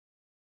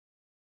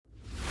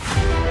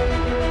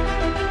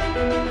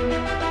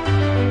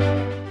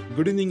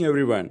Good evening,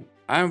 everyone.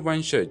 I am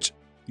Vanshaj,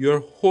 your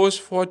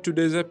host for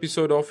today's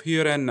episode of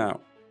Here and Now.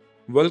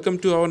 Welcome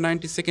to our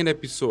 92nd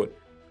episode,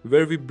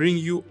 where we bring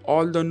you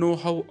all the know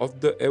how of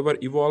the ever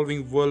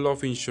evolving world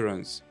of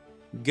insurance.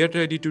 Get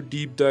ready to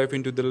deep dive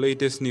into the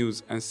latest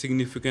news and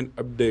significant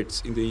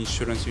updates in the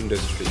insurance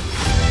industry.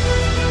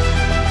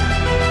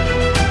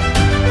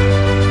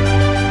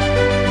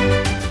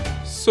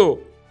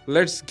 So,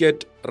 let's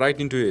get right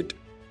into it.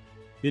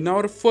 In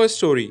our first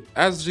story,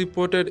 as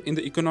reported in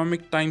the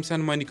Economic Times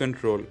and Money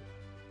Control,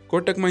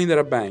 Kotak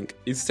Mahindra Bank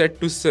is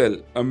set to sell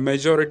a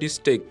majority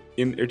stake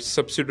in its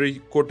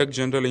subsidiary Kotak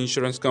General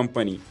Insurance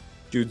Company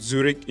to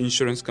Zurich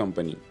Insurance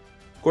Company.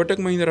 Kotak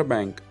Mahindra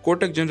Bank,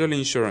 Kotak General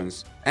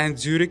Insurance, and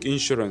Zurich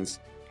Insurance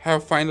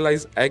have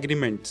finalized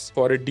agreements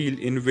for a deal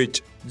in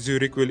which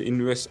Zurich will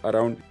invest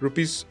around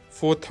Rs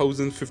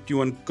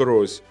 4,051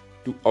 crores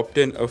to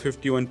obtain a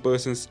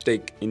 51%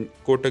 stake in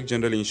Kotak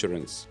General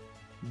Insurance.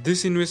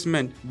 This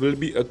investment will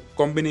be a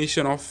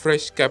combination of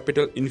fresh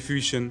capital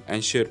infusion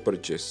and share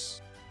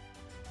purchase.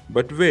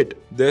 But wait,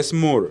 there's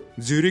more.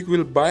 Zurich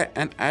will buy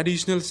an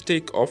additional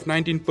stake of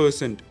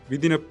 19%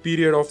 within a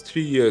period of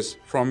 3 years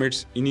from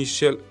its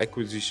initial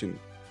acquisition.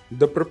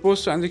 The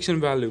proposed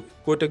transaction value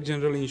Kotak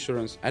General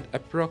Insurance at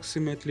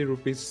approximately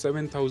Rs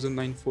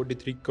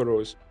 7,943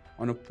 crores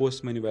on a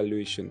post-money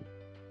valuation.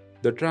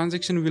 The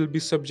transaction will be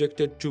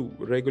subjected to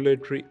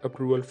regulatory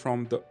approval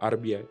from the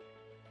RBI,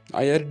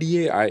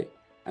 IRDAI,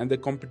 and the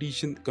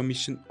Competition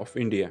Commission of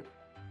India.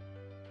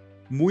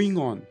 Moving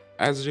on,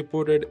 as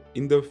reported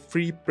in the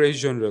Free Press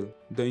Journal,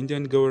 the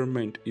Indian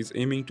government is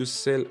aiming to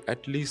sell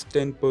at least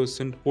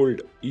 10%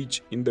 hold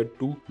each in the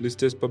two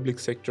listed public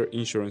sector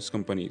insurance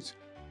companies,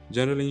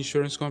 General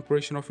Insurance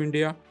Corporation of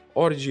India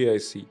or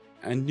GIC,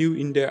 and New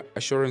India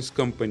Assurance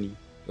Company.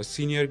 A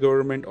senior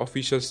government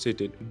official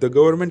stated the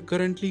government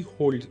currently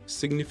holds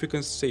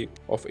significant stake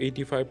of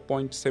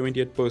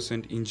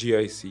 85.78% in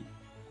GIC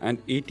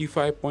and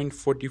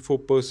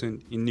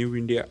 85.44% in New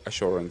India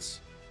Assurance.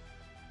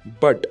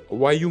 But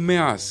why, you may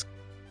ask?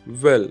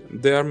 Well,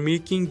 they are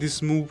making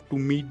this move to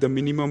meet the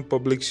minimum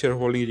public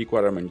shareholding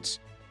requirements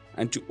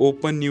and to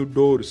open new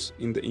doors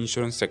in the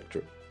insurance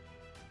sector.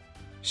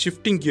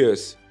 Shifting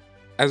gears,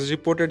 as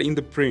reported in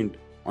the print,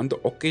 on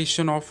the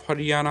occasion of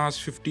Haryana's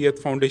 50th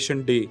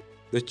Foundation Day,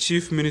 the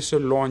Chief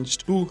Minister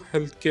launched two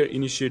healthcare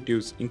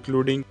initiatives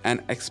including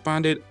an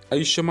expanded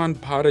Ayushman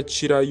Bharat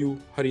Chirayu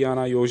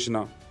Haryana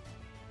Yojana.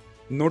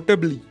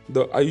 Notably,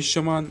 the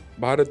Ayushman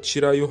Bharat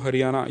Chirayu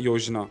Haryana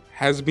Yojana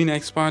has been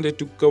expanded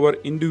to cover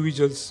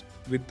individuals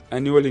with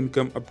annual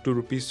income up to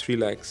Rs 3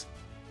 lakhs,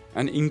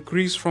 an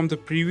increase from the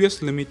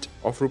previous limit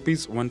of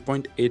Rs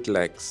 1.8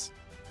 lakhs.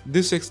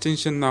 This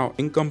extension now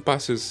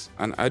encompasses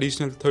an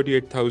additional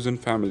 38,000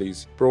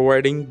 families,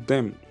 providing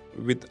them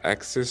with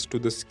access to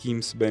the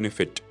scheme's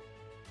benefit.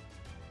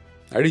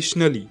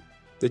 Additionally,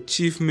 the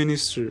Chief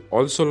Minister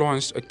also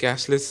launched a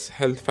cashless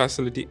health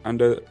facility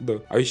under the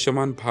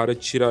Ayushman Bharat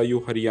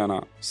Chirayu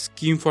Haryana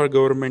scheme for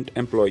government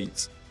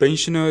employees,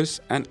 pensioners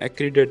and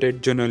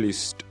accredited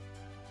journalists.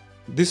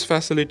 This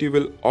facility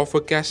will offer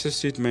cashless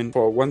treatment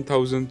for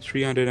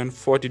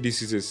 1,340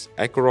 diseases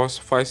across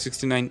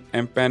 569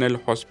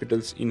 empaneled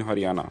hospitals in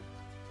Haryana.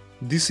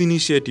 These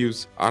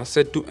initiatives are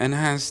set to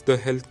enhance the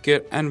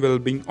healthcare and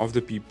well-being of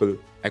the people,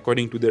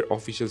 according to their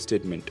official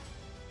statement.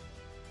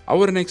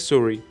 Our next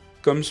story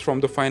comes from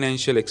the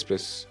Financial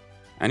Express,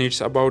 and it's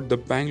about the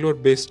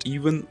Bangalore-based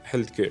Even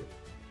Healthcare.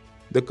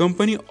 The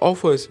company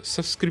offers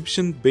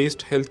subscription-based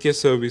healthcare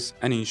service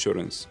and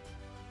insurance,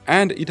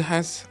 and it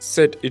has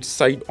set its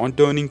sight on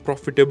turning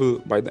profitable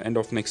by the end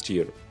of next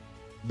year.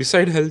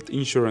 Beside health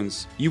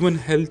insurance, Even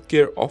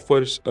Healthcare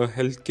offers a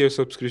healthcare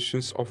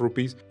subscriptions of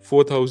Rs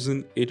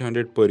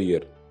 4,800 per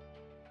year.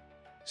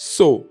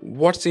 So,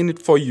 what's in it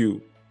for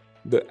you?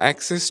 The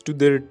access to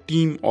their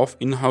team of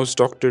in-house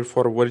doctors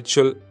for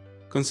virtual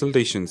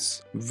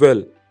consultations.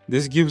 Well,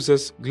 this gives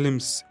us a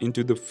glimpse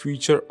into the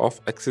future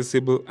of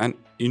accessible and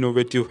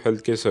innovative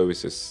healthcare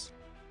services.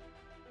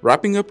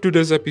 Wrapping up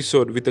today's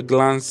episode with a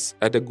glance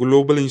at the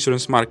global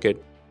insurance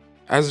market,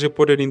 as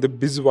reported in the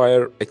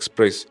BizWire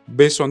Express,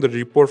 based on the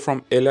report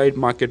from Allied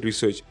Market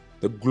Research,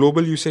 the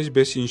global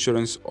usage-based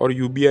insurance or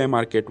UBI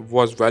market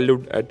was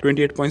valued at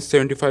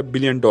 $28.75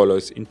 billion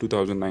in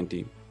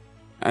 2019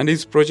 and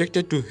is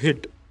projected to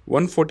hit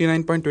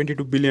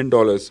 $149.22 billion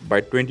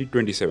by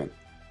 2027,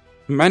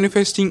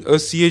 manifesting a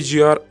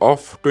CAGR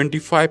of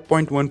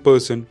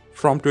 25.1%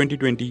 from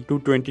 2020 to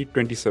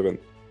 2027.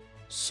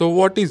 So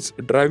what is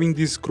driving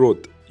this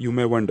growth, you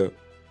may wonder?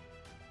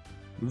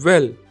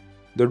 Well,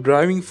 the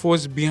driving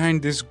force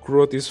behind this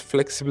growth is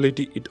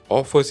flexibility it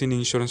offers in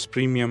insurance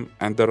premium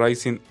and the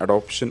rise in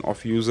adoption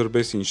of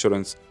user-based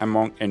insurance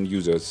among end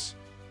users.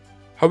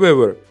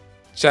 However,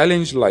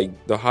 challenges like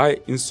the high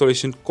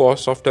installation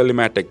cost of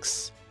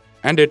telematics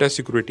and data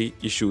security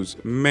issues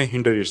may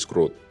hinder its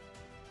growth.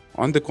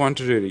 On the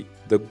contrary,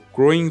 the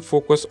growing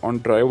focus on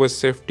driver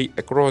safety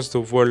across the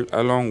world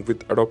along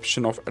with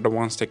adoption of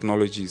advanced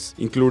technologies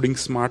including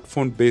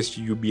smartphone-based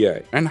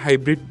UBI and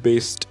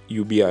hybrid-based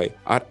UBI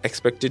are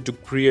expected to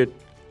create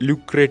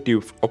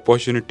lucrative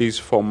opportunities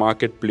for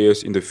market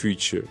players in the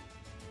future.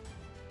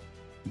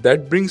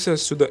 That brings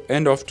us to the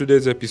end of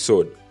today's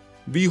episode.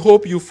 We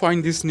hope you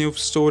find these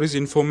news stories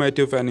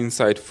informative and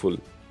insightful.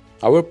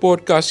 Our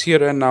podcast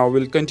Here and Now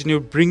will continue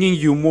bringing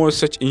you more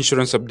such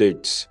insurance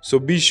updates. So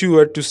be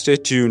sure to stay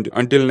tuned.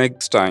 Until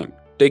next time,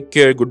 take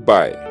care,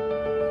 goodbye.